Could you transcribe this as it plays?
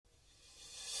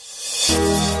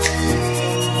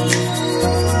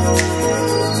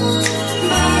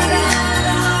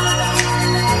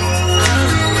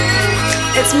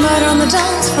murder on the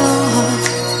dance floor.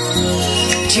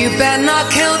 But you better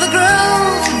not kill the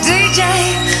groove, DJ.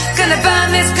 Gonna burn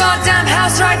this goddamn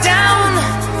house right down.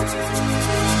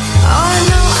 Oh, I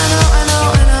know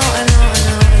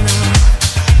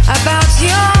about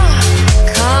your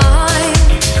kind.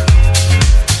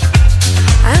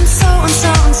 And so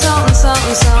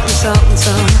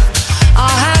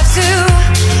I'll have to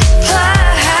play.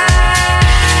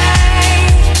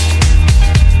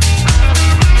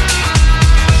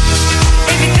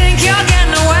 If you think you're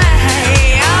getting away,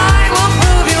 I will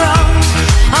prove you wrong.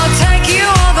 I'll take you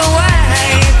all the way.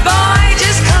 Boy,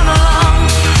 just come along.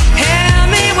 Hear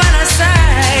me when I say,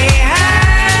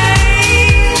 hey.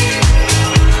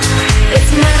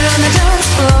 It's murder on the dance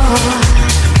floor,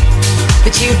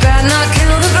 but you better not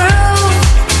kill the groove.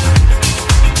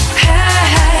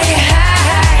 Hey,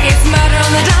 it's murder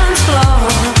on the dance floor,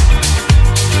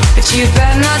 but you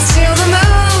better not steal the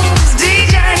moves,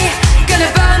 DJ. Gonna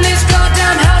burn this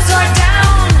goddamn house right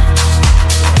down.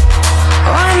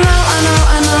 Oh, I know.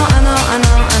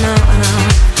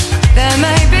 There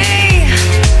may be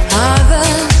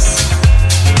others,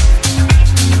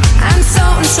 and so.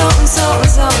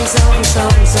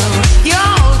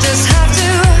 You'll just have to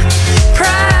pray.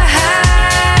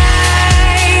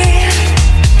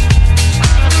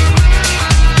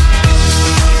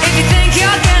 If you think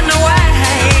you're getting away,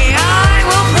 I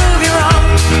will prove you wrong.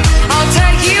 I'll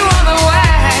take you all the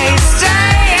way.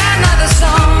 Stay another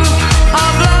song.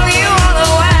 I'll blow you all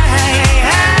away.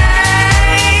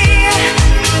 Hey,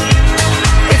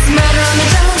 it's murder on the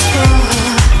dance floor,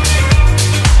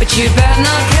 but you better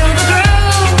not kill the groove.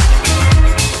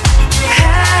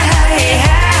 Hey,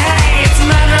 it's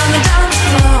murder on the dance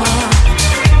floor,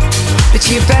 but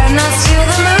you better not steal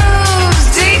the moves,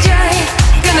 DJ.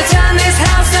 Gonna turn this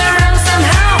house around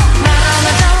somehow. Murder on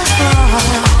the dance floor,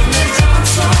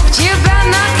 but you better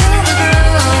not kill the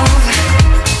groove.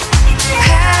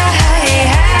 Hey,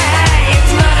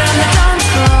 it's murder on the dance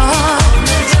floor,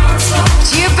 but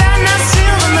you better not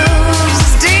steal the moves,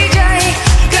 DJ.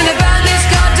 Gonna burn this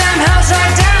goddamn house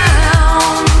right down.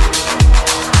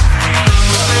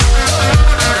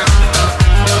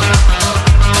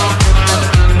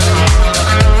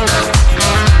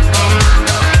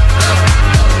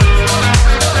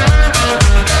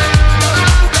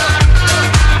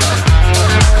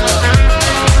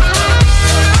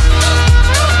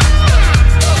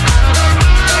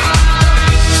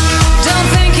 Don't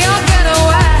think you'll get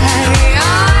away,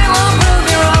 I will prove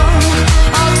you wrong.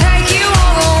 I'll take you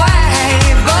all the way.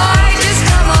 Boy, just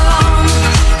come along.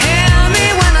 Hear me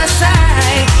when I say,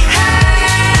 hey.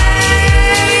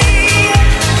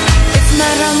 It's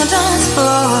murder on the dance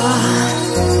floor,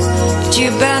 but you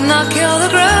better not kill the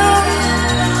groove.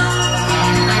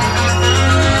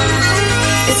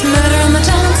 It's murder on the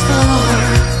dance floor,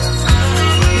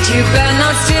 but you better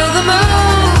not steal the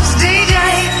moves, DJ.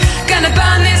 Gonna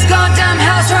burn this goddamn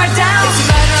house right down. It's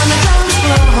murder on the dance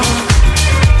floor,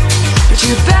 but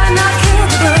you better not kill